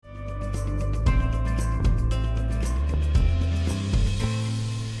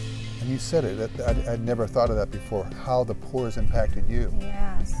said it. I'd never thought of that before. How the poor has impacted you.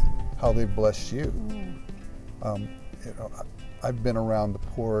 Yes. How they've blessed you. You know, I've been around the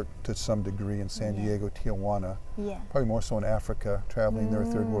poor to some degree in San Diego, Tijuana. Yeah. Probably more so in Africa, traveling their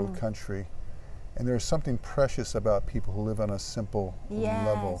third world country. And there's something precious about people who live on a simple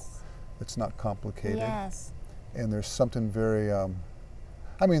level. It's not complicated. Yes. And there's something very,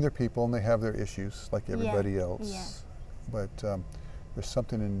 I mean, they're people and they have their issues like everybody else. Yeah. But there's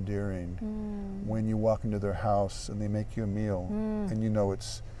something endearing when you walk into their house and they make you a meal and you know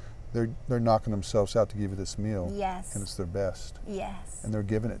they're knocking themselves out to give you this meal. Yes. And it's their best. Yes. And they're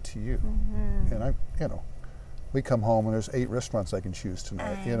giving it to you. And we come home and there's 8 restaurants I can choose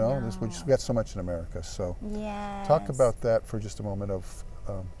tonight. I know. We just got so much in America. So Yes. talk about that for just a moment of,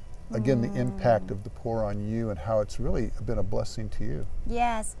 again, the impact of the poor on you and how it's really been a blessing to you.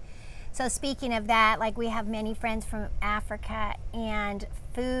 Yes. So speaking of that, like we have many friends from Africa, and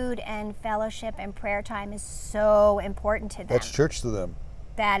food and fellowship and prayer time is so important to them. That's church to them.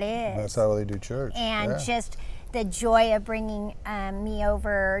 That is. That's how they do church. And just the joy of bringing me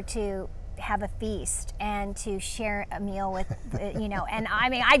over to have a feast and to share a meal with, and I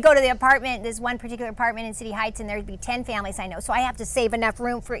mean, I'd go to the apartment, this one particular apartment in City Heights, and there'd be 10 families I know. So I have to save enough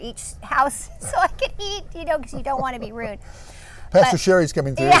room for each house so I can eat, because you don't want to be rude. Pastor Sherry's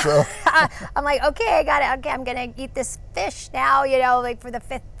coming through, so. I'm like, okay, I got it. Okay, I'm going to eat this fish now, like for the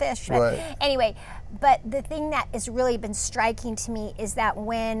 5th fish. Right. Anyway, but the thing that has really been striking to me is that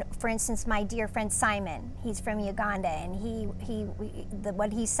when, for instance, my dear friend Simon, he's from Uganda, and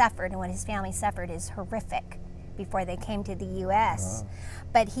what he suffered and what his family suffered is horrific before they came to the U.S.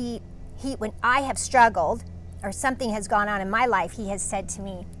 But he, when I have struggled or something has gone on in my life, he has said to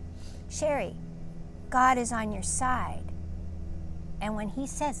me, Sherry, God is on your side. And when he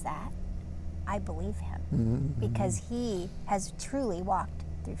says that, I believe him because he has truly walked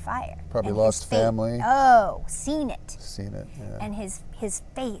through fire. Probably and lost family. Seen it. Seen it, yeah. And his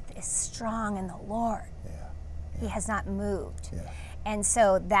faith is strong in the Lord. Yeah. He has not moved. Yeah. And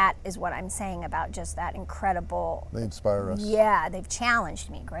so that is what I'm saying about just that incredible. They inspire us. Yeah, they've challenged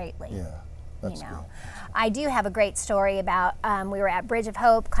me greatly. Yeah. That's good. I do have a great story about, we were at Bridge of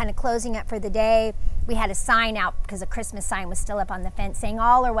Hope, kind of closing up for the day. We had a sign out, because a Christmas sign was still up on the fence saying,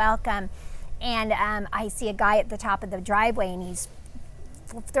 all are welcome. And I see a guy at the top of the driveway, and he's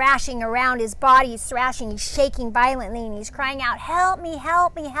thrashing around his body. He's thrashing, he's shaking violently, and he's crying out, help me,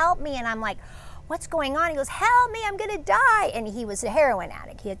 help me, help me. And I'm like, what's going on? He goes, help me, I'm gonna die. And he was a heroin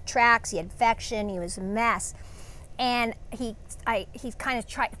addict. He had tracks, he had infection, he was a mess. And he's kind of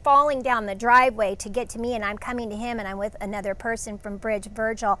falling down the driveway to get to me, and I'm coming to him, and I'm with another person from Bridge,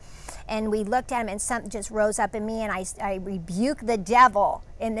 Virgil, and we looked at him, and something just rose up in me, and I rebuked the devil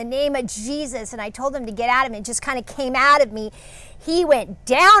in the name of Jesus, and I told him to get out of me. It just kind of came out of me. He went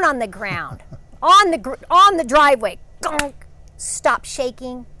down on the ground, on the driveway, stopped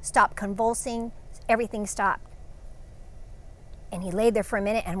shaking, stopped convulsing, everything stopped. And he laid there for a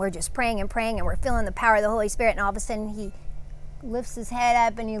minute, and we're just praying, and we're feeling the power of the Holy Spirit, and all of a sudden he lifts his head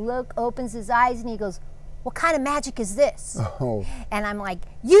up, and he opens his eyes, and he goes, what kind of magic is this? Oh. And I'm like,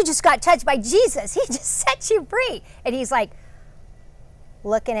 you just got touched by Jesus. He just set you free. And he's like,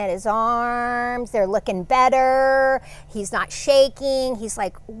 looking at his arms, they're looking better. He's not shaking. He's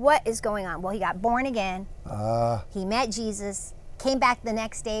like, what is going on? Well, he got born again. He met Jesus, came back the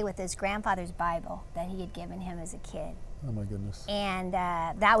next day with his grandfather's Bible that he had given him as a kid. Oh my goodness. And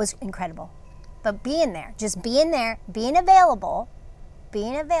that was incredible. But being there, being available,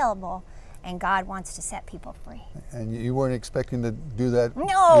 and God wants to set people free. And you weren't expecting to do that?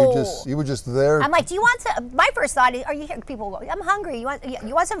 No. You were just there? I'm like, do you want some? My first thought is, are you here? People go, I'm hungry. You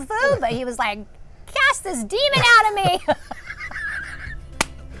want some food? But he was like, cast this demon out of me.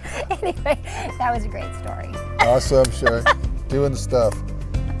 Anyway, that was a great story. Awesome, Sherry. Doing stuff.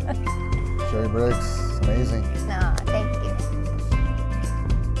 Sherry Briggs, amazing. No,